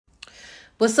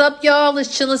What's up, y'all? It's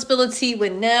Chillin' Spill a Tea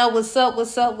with Nell. What's up?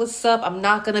 What's up? What's up? I'm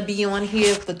not going to be on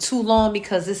here for too long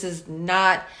because this is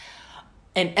not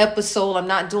an episode. I'm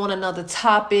not doing another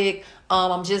topic.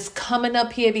 I'm just coming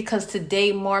up here because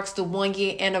today marks the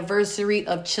 1-year anniversary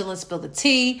of Chillin' Spill the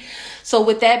Tea. So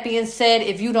with that being said,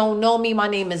 if you don't know me, my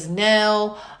name is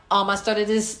Nell. I started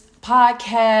this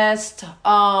podcast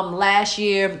last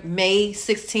year, May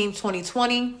 16,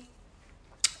 2020.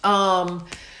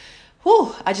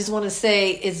 I just want to say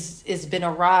it's been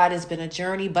a ride, it's been a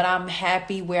journey, but I'm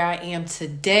happy where I am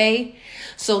today.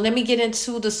 So let me get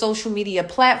into the social media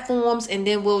platforms and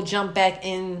then we'll jump back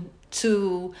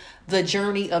into the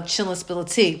journey of Chillin' Spill a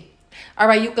Tea. All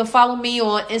right, you can follow me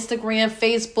on Instagram,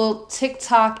 Facebook,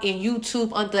 TikTok, and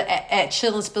YouTube under at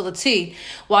Chillin' Spill a Tea.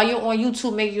 While you're on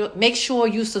YouTube, make sure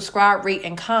you subscribe, rate,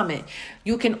 and comment.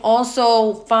 You can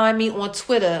also find me on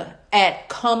Twitter at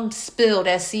ComSpill.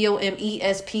 That's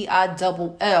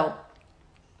COMESPILL.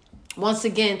 Once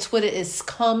again, Twitter is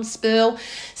ComSpill,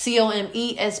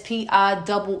 COMESPILL.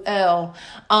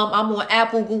 I'm on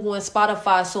Apple, Google, and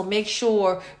Spotify, so make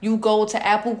sure you go to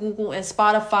Apple, Google, and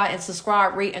Spotify and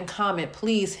subscribe, rate, and comment.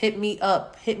 Please hit me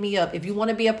up. If you want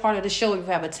to be a part of the show, if you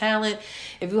have a talent,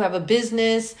 if you have a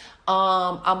business,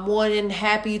 I'm more than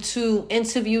happy to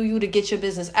interview you to get your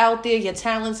business out there, your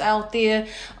talents out there.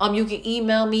 You can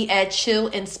email me at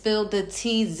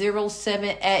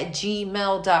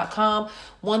chillandspillthetea07@gmail.com.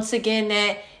 Once again,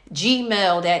 that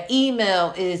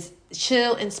email is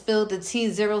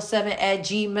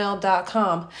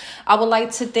chillandspillthetea07@gmail.com. I would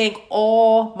like to thank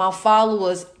all my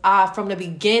followers from the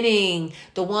beginning,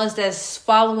 the ones that's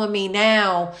following me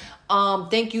now.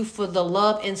 Thank you for the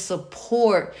love and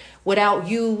support. Without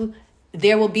you,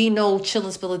 there will be no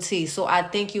Chillin' Spill a Tea. So I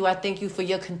thank you. I thank you for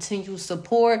your continued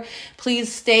support.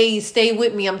 Please stay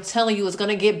with me. I'm telling you, it's going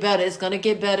to get better. It's going to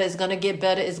get better. It's going to get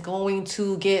better. It's going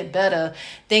to get better.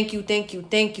 Thank you.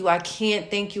 I can't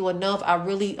thank you enough. I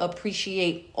really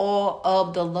appreciate all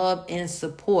of the love and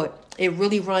support. It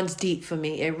really runs deep for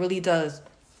me. It really does.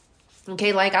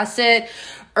 Okay, like I said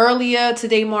earlier,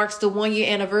 today marks the 1-year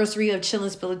anniversary of Chillin'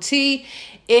 Spill a Tea.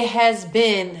 It has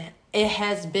been a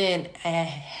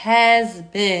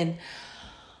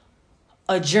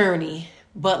journey.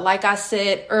 But like I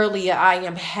said earlier, I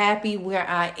am happy where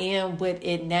I am with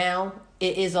it now.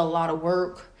 It is a lot of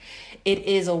work.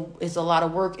 It's a lot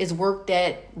of work. It's work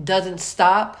that doesn't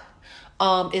stop.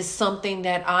 It's something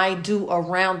that I do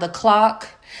around the clock.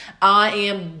 I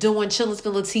am doing Chillin'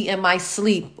 Spill a Tea in my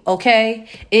sleep, okay?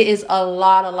 It is a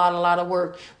lot of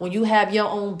work. When you have your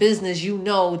own business, you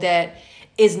know that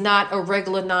it's not a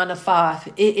regular 9 to 5.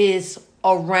 It is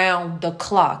around the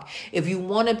clock. If you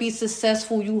want to be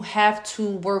successful, you have to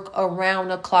work around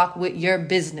the clock with your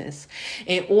business.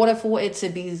 In order for it to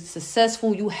be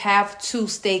successful, you have to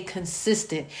stay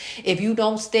consistent. If you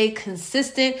don't stay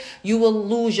consistent, you will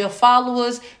lose your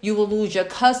followers, you will lose your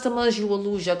customers, you will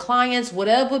lose your clients,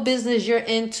 whatever business you're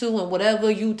into and whatever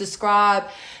you describe,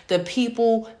 the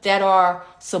people that are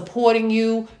supporting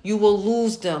you, you will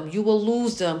lose them.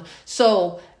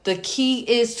 So the key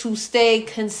is to stay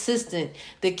consistent.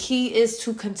 The key is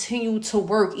to continue to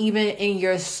work even in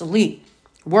your sleep.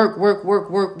 Work.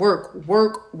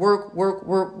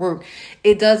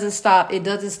 It doesn't stop.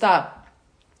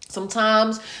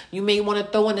 Sometimes you may want to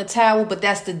throw in the towel, but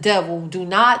that's the devil. Do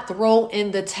not throw in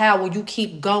the towel. You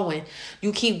keep going.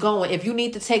 If you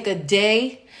need to take a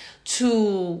day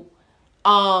to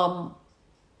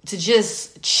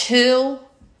just chill,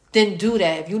 then do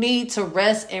that. If you need to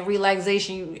rest and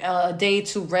relaxation, a day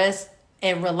to rest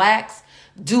and relax,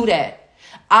 do that.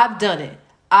 I've done it.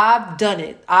 I've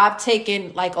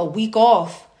taken like a week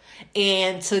off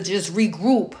and to just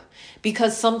regroup,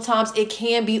 because sometimes it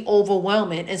can be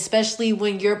overwhelming, especially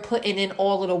when you're putting in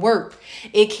all of the work.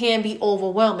 It can be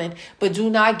overwhelming, but do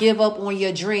not give up on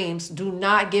your dreams.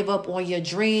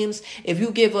 If you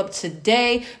give up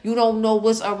today, you don't know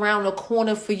what's around the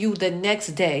corner for you the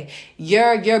next day.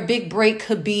 Your big break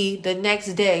could be the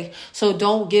next day. So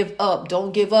don't give up.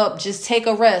 Just take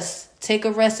a rest. Take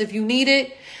a rest if you need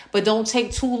it, but don't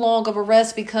take too long of a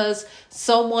rest because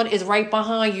someone is right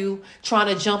behind you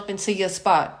trying to jump into your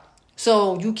spot.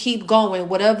 So you keep going,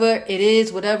 whatever it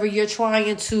is, whatever you're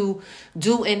trying to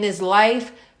do in this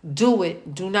life, do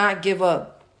it. Do not give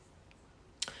up.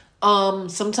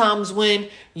 Sometimes when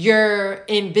you're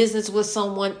in business with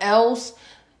someone else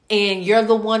and you're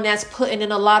the one that's putting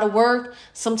in a lot of work,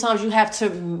 sometimes you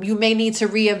may need to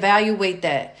reevaluate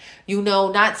that.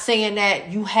 Not saying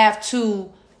that you have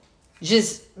to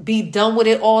just be done with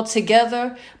it all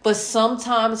together, but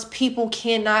sometimes people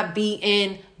cannot be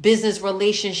in business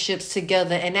relationships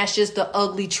together. And that's just the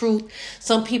ugly truth.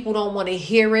 Some people don't want to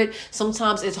hear it.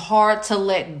 Sometimes it's hard to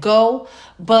let go.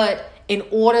 But in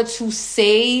order to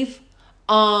save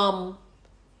the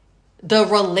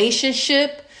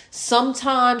relationship,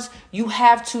 sometimes you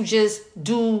have to just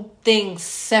do things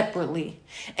separately.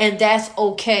 And that's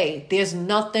okay. There's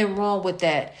nothing wrong with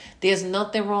that. There's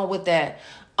nothing wrong with that.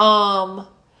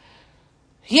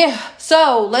 Yeah,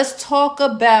 so let's talk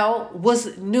about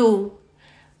what's new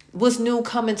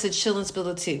coming to Chill and Spill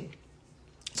the Tea.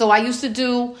 So I used to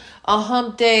do a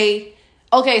hump day.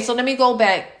 Okay, so let me go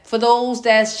back. For those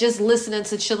that's just listening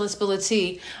to Chill and Spill the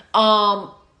Tea,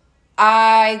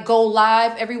 I go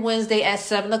live every Wednesday at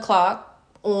 7 o'clock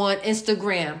on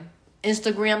Instagram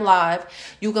Live.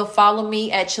 You can follow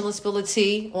me at Chill and Spill the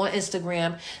Tea on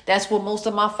Instagram. That's where most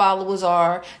of my followers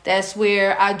are. That's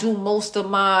where I do most of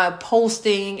my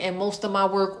posting and most of my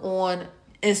work on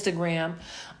Instagram.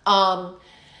 I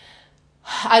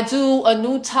do a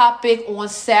new topic on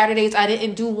Saturdays. I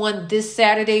didn't do one this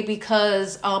Saturday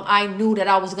because I knew that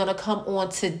I was going to come on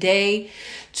today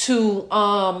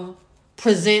to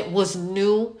present what's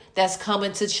new that's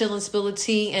coming to Chill and Spill the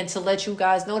Tea, and to let you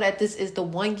guys know that this is the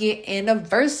 1 year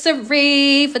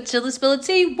anniversary for Chill and Spill the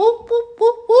Tea. Whoop, whoop,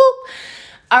 whoop, whoop.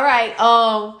 All right.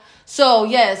 So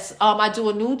yes, I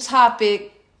do a new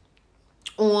topic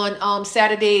on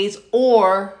Saturdays,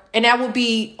 and that will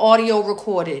be audio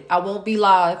recorded. I won't be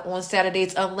live on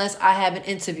Saturdays unless I have an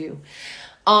interview.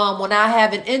 When I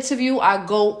have an interview, I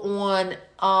go live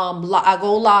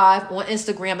on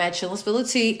Instagram at Chill and Spill the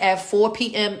Tea at 4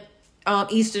 p.m.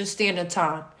 Eastern Standard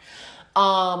Time.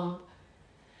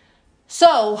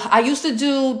 So I used to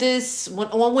do this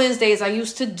on Wednesdays. I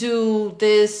used to do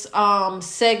this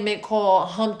segment called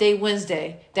Hump Day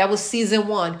Wednesday. That was season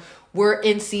 1. We're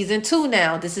in season 2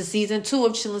 now. This is season 2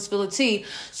 of Chill and Spill the Tea.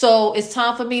 So it's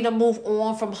time for me to move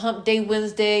on from Hump Day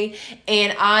Wednesday.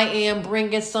 And I am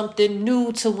bringing something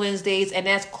new to Wednesdays, and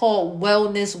that's called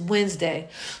Wellness Wednesday.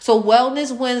 So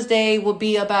Wellness Wednesday will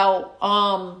be about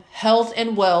health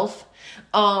and wealth,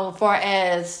 far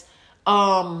as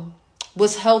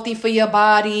what's healthy for your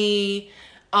body,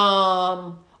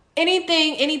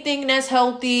 anything that's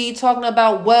healthy, talking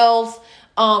about wealth,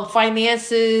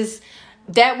 finances.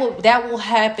 That will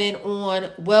happen on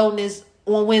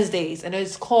Wednesdays, and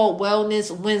it's called Wellness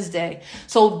Wednesday.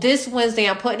 So this Wednesday,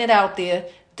 I'm putting it out there.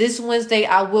 This Wednesday,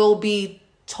 I will be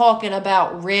talking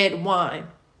about red wine.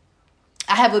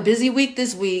 I have a busy week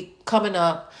this week coming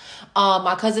up.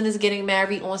 My cousin is getting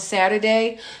married on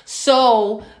Saturday.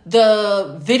 So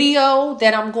the video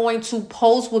that I'm going to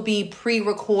post will be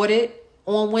pre-recorded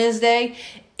on Wednesday.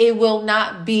 It will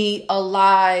not be a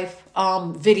live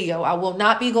video. I will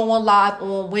not be going live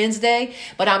on Wednesday,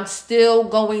 but I'm still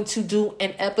going to do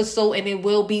an episode, and it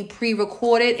will be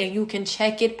pre-recorded, and you can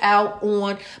check it out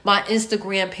on my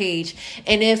Instagram page.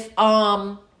 And if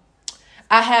I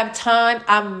have time,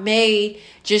 I may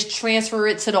just transfer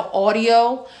it to the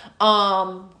audio,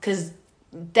 because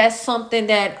that's something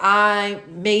that I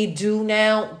may do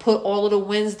now, put all of the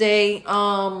Wednesday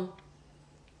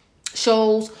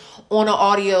shows on an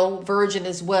audio version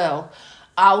as well.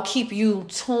 I'll keep you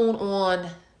tuned on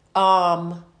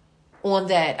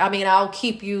that. I mean, I'll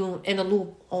keep you in the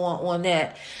loop on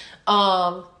that.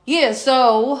 Yeah,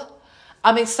 so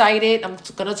I'm excited. I'm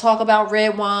going to talk about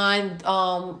red wine,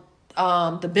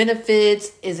 the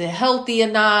benefits, is it healthy or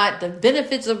not, the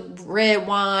benefits of red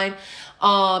wine,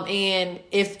 and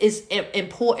if it's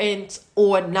important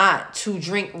or not to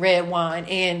drink red wine,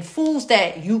 and foods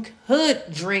that you could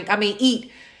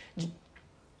eat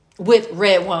with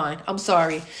red wine. I'm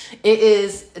sorry. It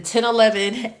is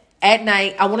 10:11 at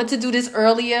night. I wanted to do this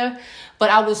earlier, but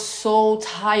I was so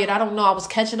tired. I don't know. I was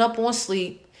catching up on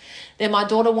sleep. Then my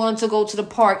daughter wanted to go to the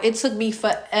park. It took me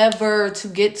forever to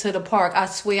get to the park. I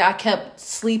swear, I kept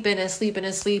sleeping.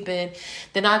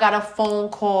 Then I got a phone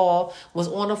call, was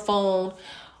on the phone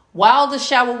while the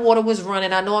shower water was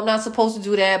running. I know I'm not supposed to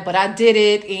do that, but I did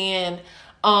it. And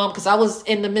because I was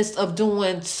in the midst of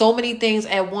doing so many things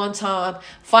at one time.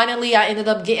 Finally, I ended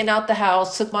up getting out the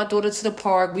house, took my daughter to the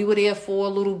park. We were there for a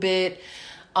little bit.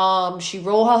 She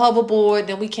rode her hoverboard.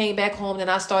 Then we came back home. Then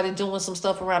I started doing some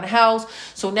stuff around the house.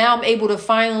 So now I'm able to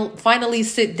finally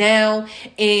sit down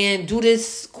and do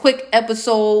this quick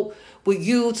episode with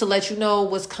you to let you know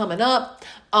what's coming up.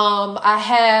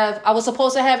 I was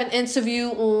supposed to have an interview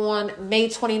on May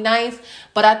 29th,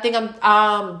 but I think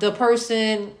the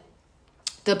person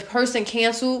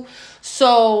canceled.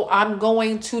 So I'm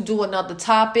going to do another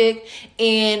topic,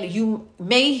 and you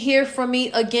may hear from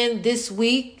me again this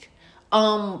week.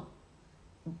 In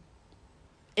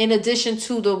addition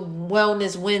to the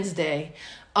Wellness Wednesday,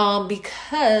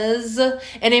 Because,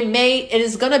 and it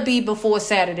is gonna be before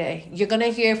Saturday. You're gonna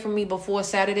hear from me before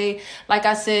Saturday. Like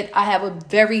I said, I have a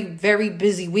very, very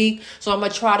busy week. So I'm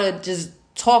gonna try to just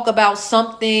talk about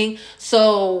something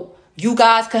so you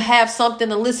guys could have something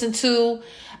to listen to.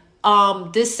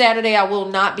 This Saturday I will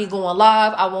not be going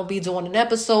live. I won't be doing an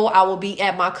episode. I will be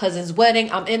at my cousin's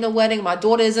wedding. I'm in the wedding. My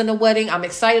daughter is in the wedding. I'm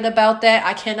excited about that.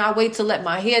 I cannot wait to let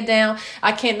my hair down.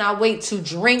 I cannot wait to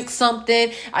drink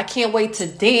something. I can't wait to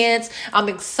dance. I'm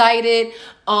excited.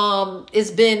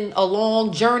 It's been a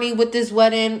long journey with this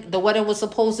wedding. The wedding was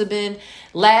supposed to have been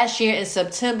last year in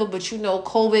September, but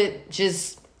COVID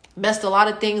just messed a lot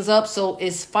of things up. So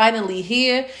it's finally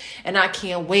here, and I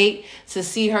can't wait to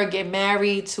see her get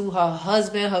married to her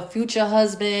husband, her future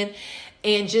husband,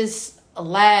 and just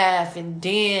laugh and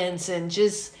dance and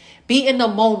just be in the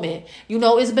moment.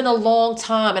 It's been a long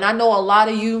time, and I know a lot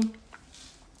of you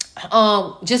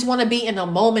just want to be in the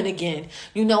moment again,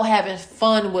 having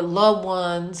fun with loved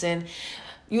ones. And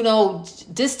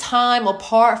this time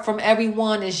apart from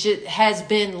everyone has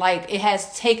been like, it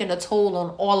has taken a toll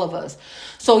on all of us.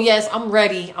 So yes, I'm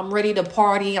ready. I'm ready to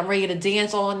party. I'm ready to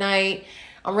dance all night.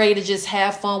 I'm ready to just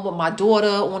have fun with my daughter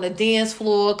on the dance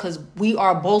floor, because we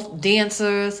are both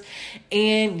dancers.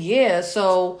 And yeah,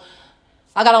 so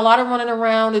I got a lot of running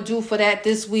around to do for that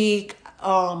this week.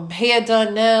 Hair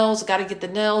done, nails, got to get the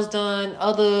nails done.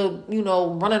 Other,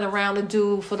 running around to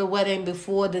do for the wedding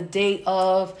before the date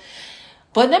of.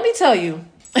 But let me tell you,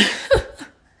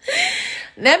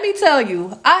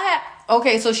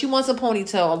 okay, so she wants a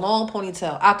ponytail, a long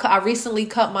ponytail. I recently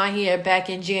cut my hair back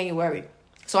in January.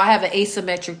 So I have an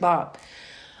asymmetric bob.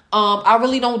 I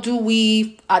really don't do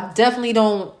weave. I definitely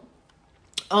don't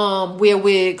wear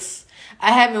wigs.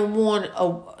 I haven't worn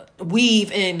a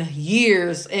weave in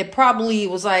years. It probably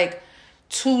was like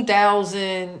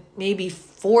 2000, maybe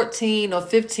 14 or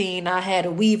 15. I had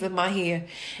a weave in my hair,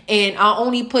 and I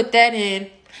only put that in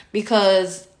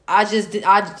because I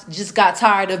just got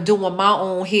tired of doing my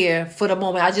own hair for the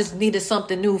moment. I just needed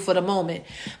something new for the moment.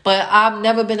 But I've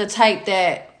never been a type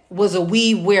that was a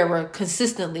weave wearer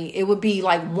consistently. It would be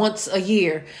like once a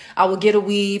year. I would get a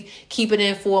weave, keep it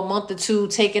in for a month or two,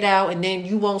 take it out, and then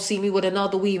you won't see me with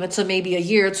another weave until maybe a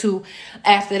year or two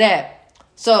after that.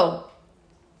 So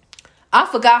I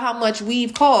forgot how much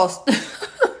weave cost.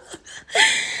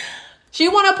 She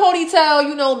want a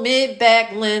ponytail, mid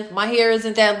back length. My hair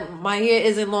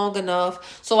isn't long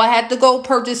enough. So I had to go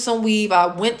purchase some weave. I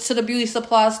went to the beauty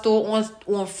supply store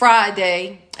on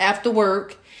Friday after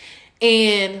work.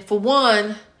 And for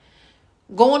one,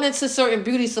 going into certain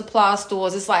beauty supply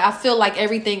stores, it's like I feel like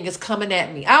everything is coming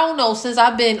at me. I don't know, since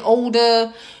I've been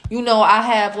older, I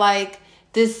have like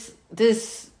this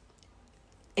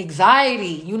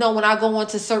anxiety. When I go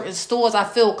into certain stores, I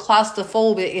feel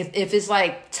claustrophobic if it's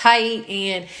like tight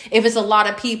and if it's a lot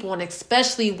of people, and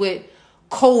especially with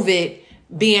COVID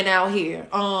being out here.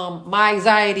 My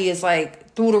anxiety is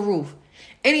like through the roof.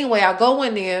 Anyway, I go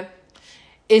in there,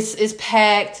 it's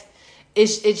packed.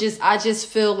 I just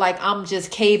feel like I'm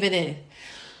just caving in.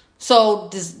 So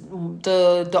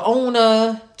the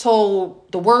owner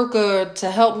told the worker to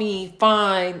help me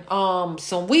find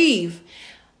some weave.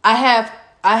 I have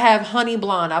honey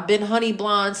blonde. I've been honey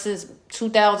blonde since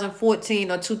 2014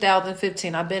 or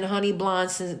 2015. I've been honey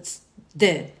blonde since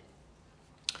then.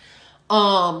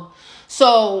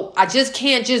 So I just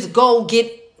can't just go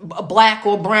get black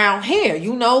or brown hair,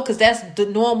 because that's the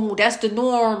norm. That's the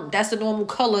normal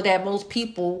color that most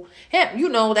people have,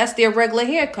 that's their regular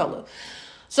hair color.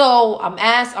 So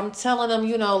I'm telling them,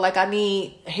 like I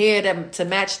need hair to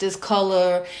match this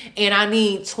color, and I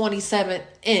need 27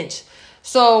 inch.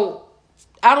 So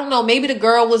I don't know, maybe the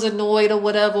girl was annoyed or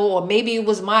whatever, or maybe it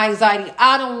was my anxiety.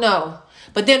 I don't know.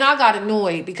 But then I got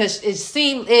annoyed because it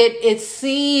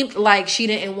seemed like she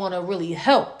didn't want to really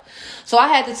help. So I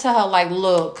had to tell her, like,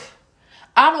 look,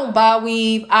 I don't buy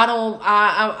weave.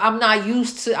 I'm not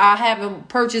used to, I haven't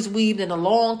purchased weave in a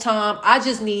long time. I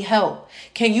just need help.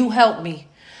 Can you help me?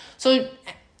 So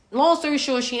long story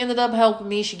short, she ended up helping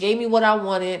me. She gave me what I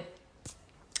wanted.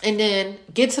 And then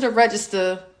get to the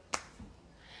register.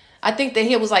 I think the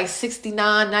hair was like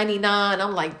 $69.99.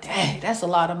 I'm like, dang, that's a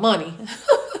lot of money.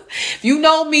 If you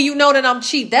know me, you know that I'm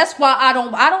cheap. That's why I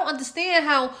don't understand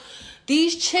how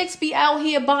these chicks be out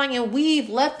here buying weave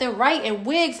left and right and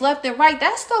wigs left and right.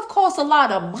 That stuff costs a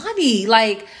lot of money.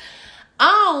 Like,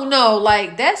 I don't know.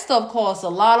 Like, that stuff costs a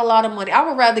lot of money. I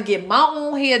would rather get my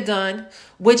own hair done,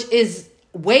 which is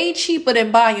way cheaper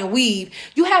than buying weave.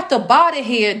 You have to buy the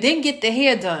hair, then get the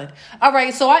hair done. All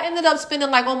right, so I ended up spending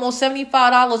like almost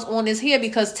 $75 on this hair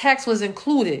because tax was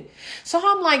included. So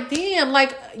I'm like, damn,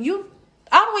 like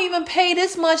I don't even pay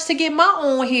this much to get my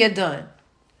own hair done.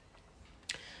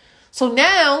 So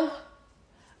now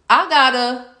I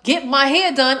gotta get my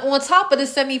hair done on top of the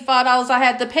 $75 I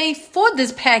had to pay for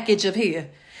this package of hair.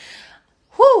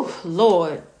 Whew,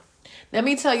 Lord. Let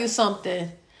me tell you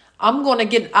something. I'm gonna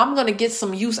get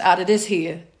some use out of this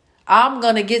hair. I'm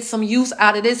gonna get some use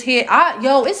out of this hair.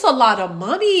 It's a lot of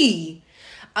money.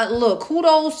 Look,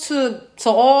 kudos to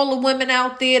all the women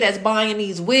out there that's buying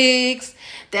these wigs,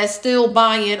 that's still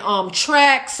buying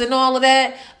tracks and all of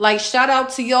that. Like, shout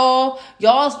out to y'all.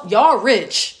 Y'all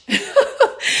rich.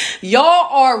 Y'all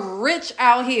are rich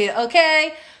out here,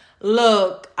 okay?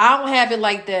 Look, I don't have it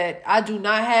like that. I do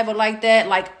not have it like that.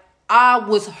 Like, I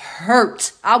was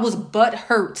hurt. I was butt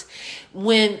hurt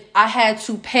when I had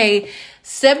to pay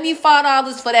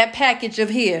 $75 for that package of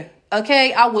hair.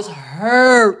 Okay? I was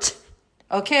hurt.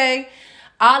 Okay?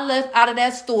 I left out of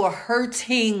that store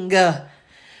hurting.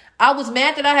 I was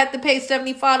mad that I had to pay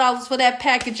 $75 for that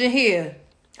package of hair.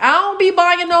 I don't be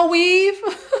buying no weave.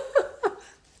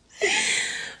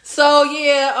 So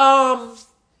yeah,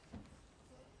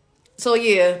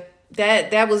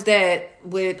 that was that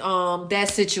with that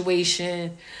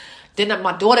situation. Then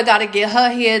my daughter got to get her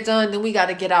hair done. Then we got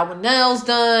to get our nails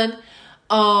done.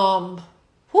 I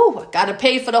got to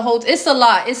pay for the whole. It's a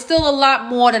lot. It's still a lot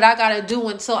more that I got to do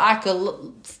until I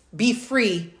could be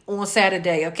free on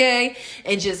Saturday, okay?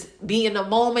 And just be in the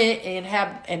moment and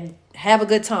have a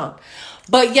good time.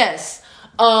 But yes,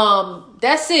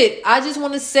 that's it. I just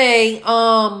want to say,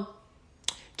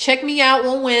 check me out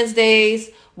on Wednesdays,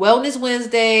 Wellness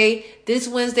Wednesday. This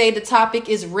Wednesday, the topic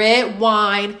is red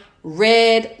wine.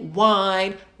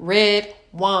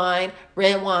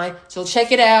 So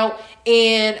check it out.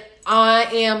 And I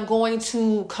am going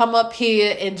to come up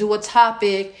here and do a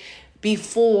topic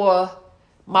before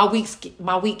my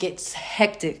week gets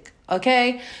hectic.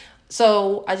 Okay.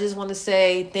 So I just want to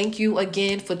say thank you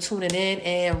again for tuning in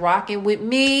and rocking with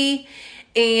me.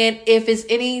 And if it's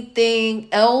anything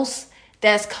else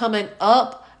that's coming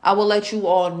up, I will let you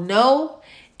all know.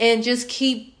 And just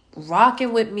keep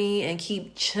rocking with me and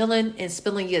keep chilling and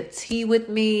spilling your tea with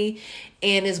me.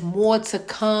 And it's more to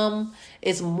come.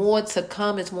 It's more to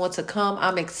come.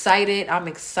 I'm excited.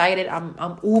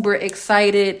 I'm uber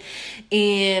excited.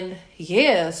 And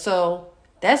yeah, so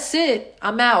that's it.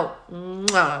 I'm out.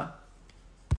 Mwah.